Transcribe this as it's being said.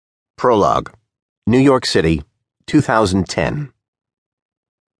Prologue, New York City, 2010.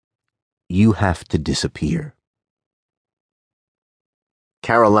 You have to disappear.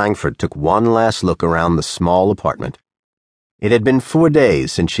 Carol Langford took one last look around the small apartment. It had been 4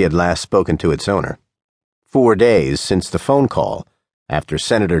 days since she had last spoken to its owner. 4 days since the phone call after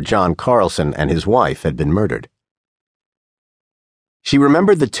Senator John Carlson and his wife had been murdered. She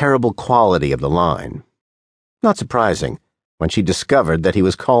remembered the terrible quality of the line. Not surprising, when she discovered that he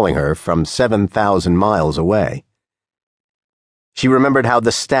was calling her from 7,000 miles away. She remembered how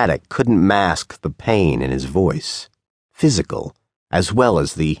the static couldn't mask the pain in his voice, physical as well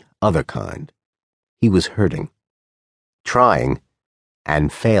as the other kind. He was hurting, trying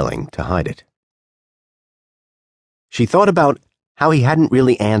and failing to hide it. She thought about how he hadn't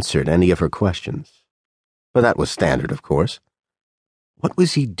really answered any of her questions, but that was standard, of course. What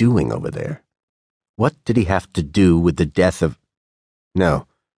was he doing over there? What did he have to do with the death of... No,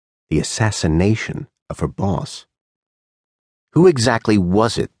 the assassination of her boss? Who exactly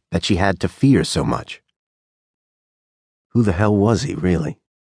was it that she had to fear so much? Who the hell was he, really?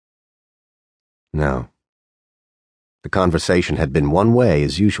 No. The conversation had been one way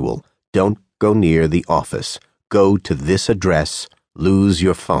as usual. Don't go near the office. Go to this address. Lose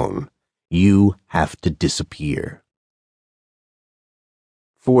your phone. You have to disappear.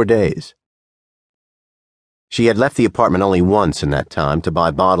 4 days. She had left the apartment only once in that time to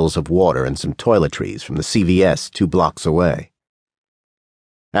buy bottles of water and some toiletries from the CVS 2 blocks away.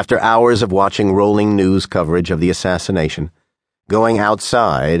 After hours of watching rolling news coverage of the assassination, going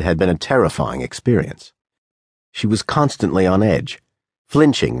outside had been a terrifying experience. She was constantly on edge,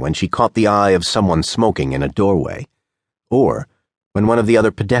 flinching when she caught the eye of someone smoking in a doorway, or when one of the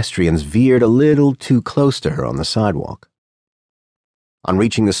other pedestrians veered a little too close to her on the sidewalk. On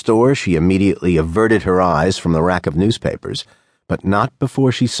reaching the store, she immediately averted her eyes from the rack of newspapers, but not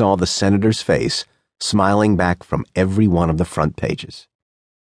before she saw the senator's face smiling back from every one of the front pages.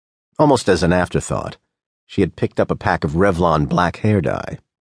 Almost as an afterthought, she had picked up a pack of Revlon black hair dye.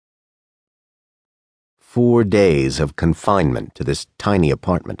 4 days of confinement to this tiny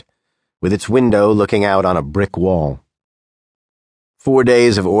apartment, with its window looking out on a brick wall. 4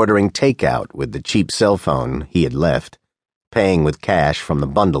 days of ordering takeout with the cheap cell phone he had left, paying with cash from the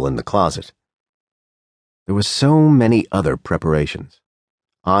bundle in the closet. There were so many other preparations.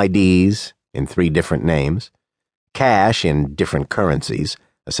 IDs in 3 different names, cash in different currencies,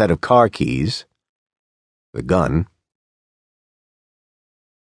 a set of car keys, the gun.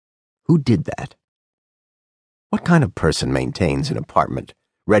 Who did that? What kind of person maintains an apartment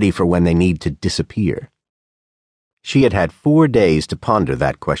ready for when they need to disappear? She had had 4 days to ponder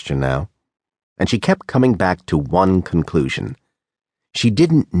that question now, and she kept coming back to one conclusion. She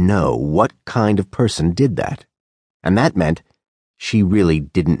didn't know what kind of person did that, and that meant she really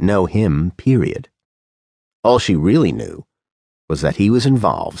didn't know him, period. All she really knew was that he was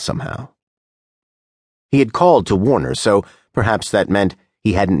involved somehow. He had called to warn her, so perhaps that meant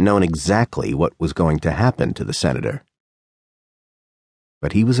he hadn't known exactly what was going to happen to the senator.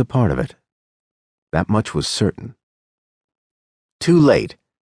 But he was a part of it. That much was certain. Too late,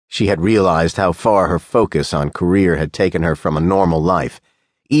 she had realized how far her focus on career had taken her from a normal life,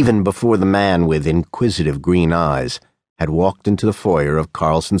 even before the man with inquisitive green eyes had walked into the foyer of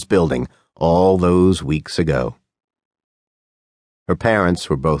Carlson's building all those weeks ago. Her parents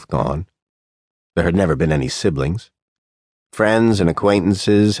were both gone. There had never been any siblings. Friends and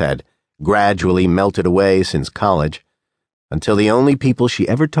acquaintances had gradually melted away since college, until the only people she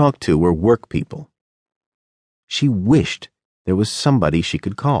ever talked to were work people. She wished there was somebody she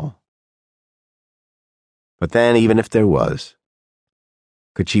could call. But then, even if there was,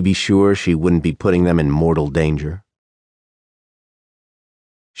 could she be sure she wouldn't be putting them in mortal danger?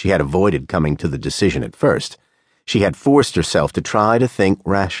 She had avoided coming to the decision at first. She had forced herself to try to think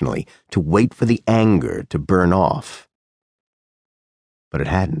rationally, to wait for the anger to burn off. But it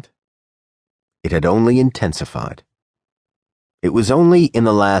hadn't. It had only intensified. It was only in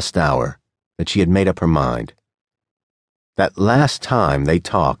the last hour that she had made up her mind. That last time they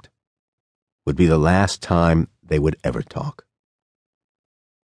talked would be the last time they would ever talk.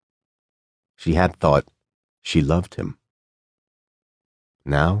 She had thought she loved him.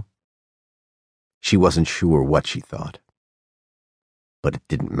 Now, she wasn't sure what she thought. But it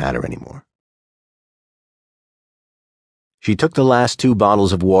didn't matter anymore. She took the last 2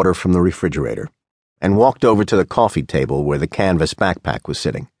 bottles of water from the refrigerator and walked over to the coffee table where the canvas backpack was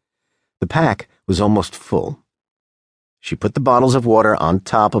sitting. The pack was almost full. She put the bottles of water on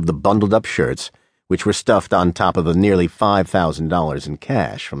top of the bundled-up shirts, which were stuffed on top of the nearly $5,000 in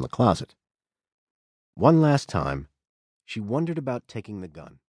cash from the closet. One last time, she wondered about taking the gun.